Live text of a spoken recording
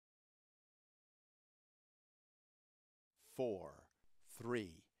4,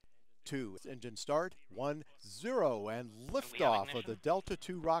 3, 2. Engine start. 1, 0, and liftoff of the Delta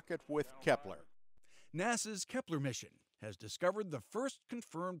II rocket with Kepler. NASA's Kepler mission has discovered the first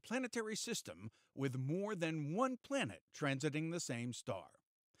confirmed planetary system with more than one planet transiting the same star.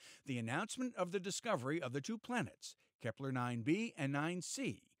 The announcement of the discovery of the two planets, Kepler 9b and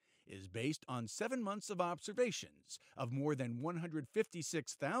 9c, is based on 7 months of observations of more than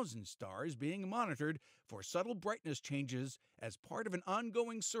 156,000 stars being monitored for subtle brightness changes as part of an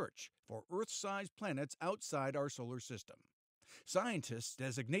ongoing search for Earth-sized planets outside our solar system. Scientists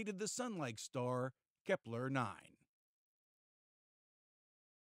designated the Sun-like star Kepler 9.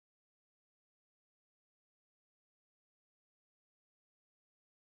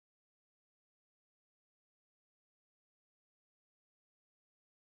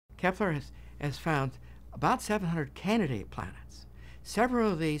 Kepler has found about 700 candidate planets.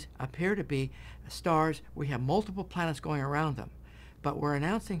 Several of these appear to be stars where we have multiple planets going around them. But we're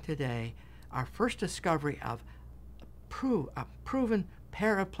announcing today our first discovery of a proven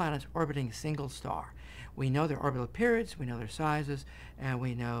pair of planets orbiting a single star. We know their orbital periods, we know their sizes, and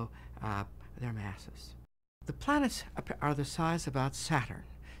we know their masses. The planets are the size of about Saturn.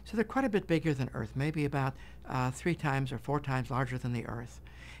 So they're quite a bit bigger than Earth, maybe about 3 times or 4 times larger than the Earth.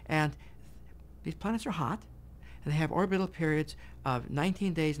 And these planets are hot, and they have orbital periods of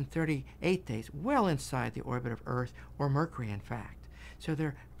 19 days and 38 days, well inside the orbit of Earth, or Mercury, in fact. So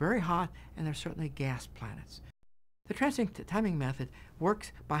they're very hot, and they're certainly gas planets. The transit timing method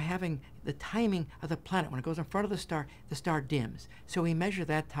works by having the timing of the planet. When it goes in front of the star dims. So we measure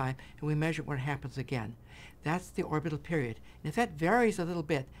that time, and we measure when it happens again. That's the orbital period. And if that varies a little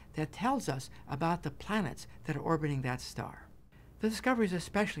bit, that tells us about the planets that are orbiting that star. The discovery is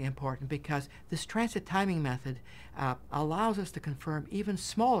especially important because this transit timing method allows us to confirm even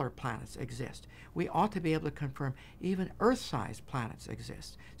smaller planets exist. We ought to be able to confirm even Earth-sized planets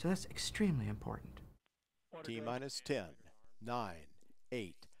exist. So that's extremely important. T-minus 10, 9,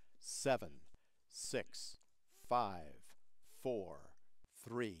 8, 7, 6, 5, 4,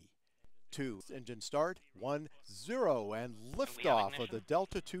 3, 2. Engine start. 1, 0, and liftoff of the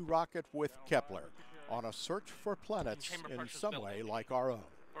Delta II rocket with Kepler on a search for planets in some way like our own.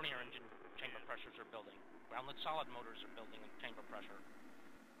 Vernier engine chamber pressures are building. Groundlit solid motors are building and chamber pressure.